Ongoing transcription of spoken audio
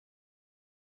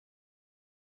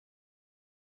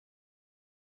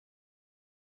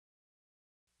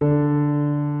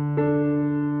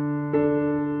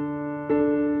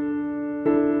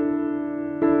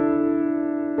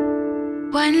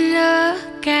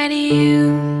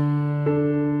you.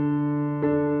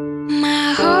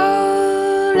 My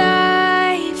whole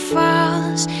life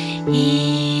falls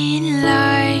in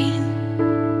line.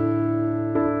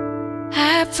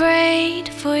 I prayed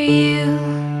for you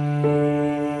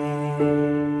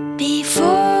before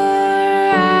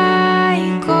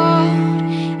I called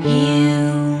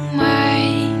you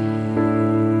mine.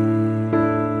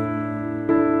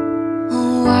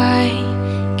 Oh, I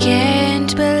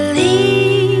can't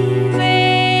believe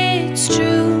it's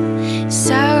true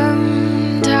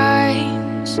sometimes.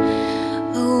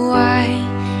 Oh, I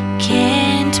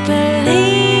can't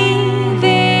believe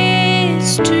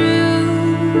it's true.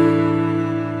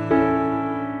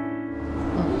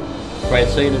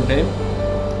 Francine and Ben,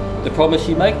 the promise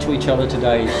you make to each other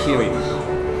today is serious,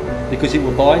 because it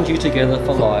will bind you together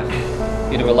for life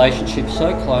in a relationship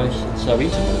so close and so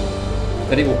intimate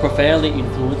that it will profoundly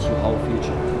influence your whole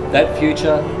future. That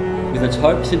future, with its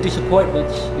hopes and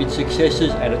disappointments, its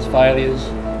successes and its failures,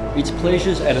 its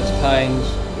pleasures and its pains,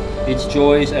 its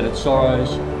joys and its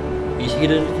sorrows, is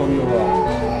hidden from your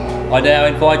eyes. I now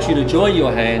invite you to join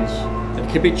your hands and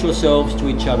commit yourselves to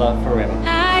each other forever.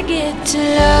 I get to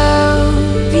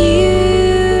love you.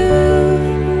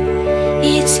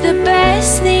 It's the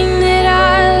best thing that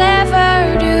I'll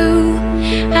ever do.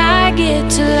 I get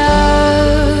to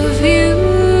love you.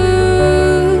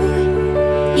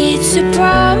 It's a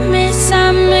promise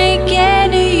I'm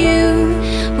making to you.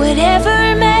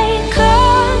 Whatever may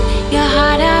come, your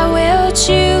heart I will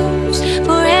choose.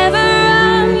 Forever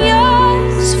I'm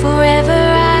yours, forever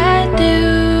I do.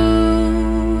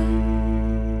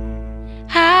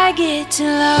 I get to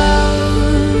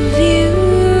love you.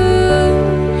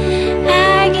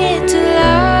 I get to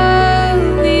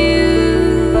love you.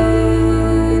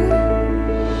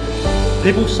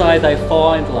 People say they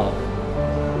find love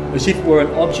as if it were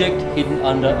an object hidden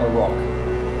under a rock.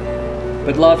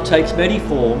 But love takes many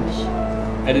forms,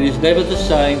 and it is never the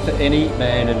same for any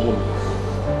man and woman.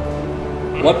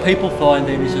 What people find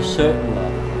then is a certain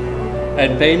love,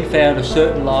 and Ben found a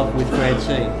certain love with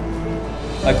Francine.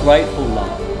 A grateful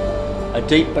love, a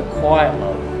deep but quiet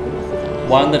love,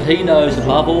 one that he knows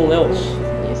above all else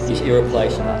is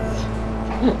irreplaceable.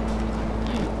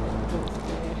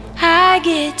 I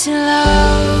get to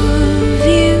love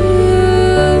you.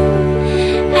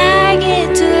 I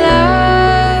get to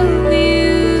love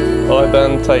you. I,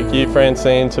 Ben, take you,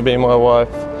 Francine, to be my wife.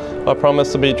 I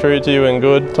promise to be true to you in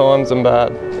good times and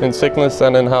bad, in sickness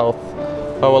and in health.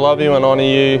 I will love you and honour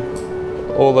you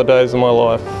all the days of my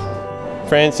life.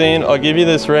 Francine, I give you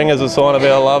this ring as a sign of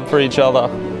our love for each other.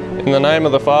 In the name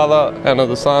of the Father, and of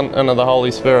the Son, and of the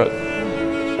Holy Spirit.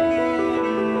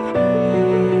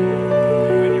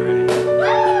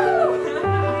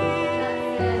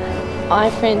 I,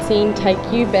 Francine, take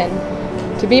you, Ben,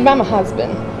 to be my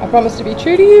husband. I promise to be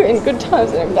true to you in good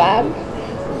times and in bad,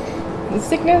 in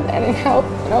sickness and in health,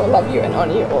 and I will love you and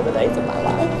honour you all the days of my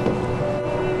life.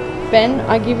 Ben,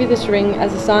 I give you this ring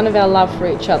as a sign of our love for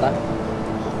each other.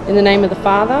 In the name of the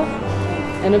Father,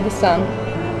 and of the Son,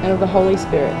 and of the Holy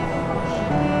Spirit.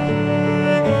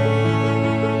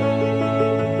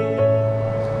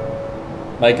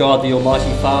 May God the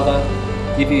Almighty Father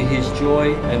give you his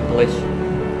joy and bless you.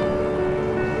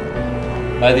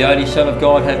 May the only Son of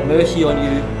God have mercy on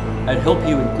you and help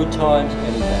you in good times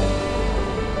and in bad.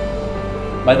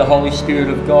 May the Holy Spirit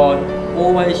of God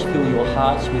always fill your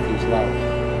hearts with his love.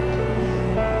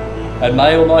 And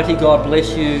may Almighty God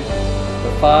bless you,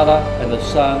 the Father and the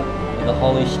Son and the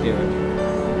Holy Spirit.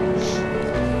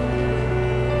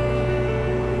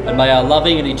 And may our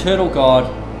loving and eternal God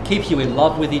keep you in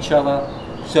love with each other,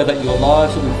 so that your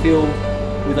lives will be filled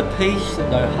with a peace that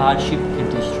no hardship can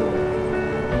destroy.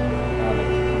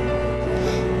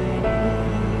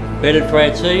 Ben and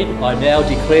Francine, I now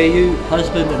declare you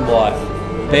husband and wife.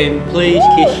 Ben, please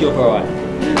kiss your bride.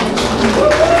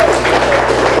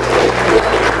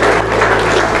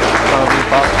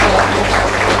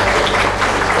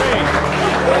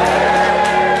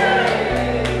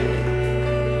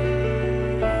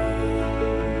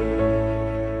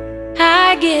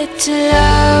 I get to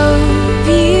love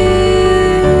you.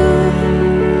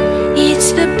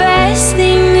 It's the best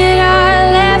thing that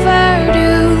I'll ever do.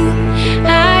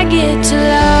 I get to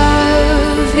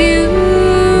love you.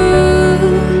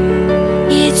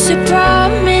 It's a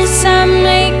promise I'm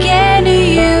making to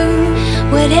you.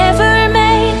 Whatever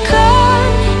may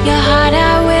come, your heart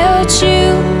I will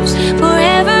choose.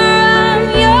 Forever I'm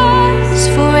yours,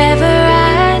 forever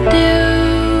I do.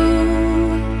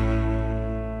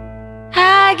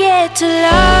 I get to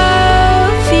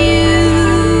love you.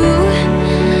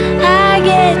 I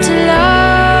get to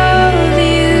love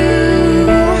you.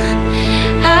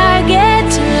 I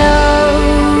get to love you.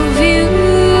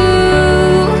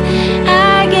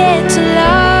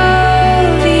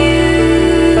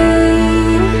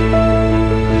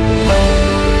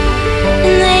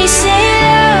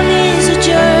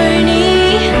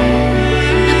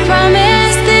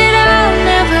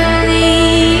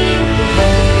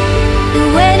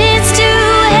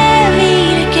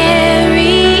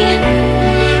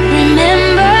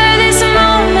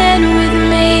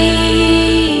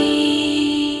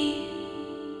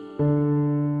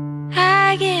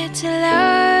 get to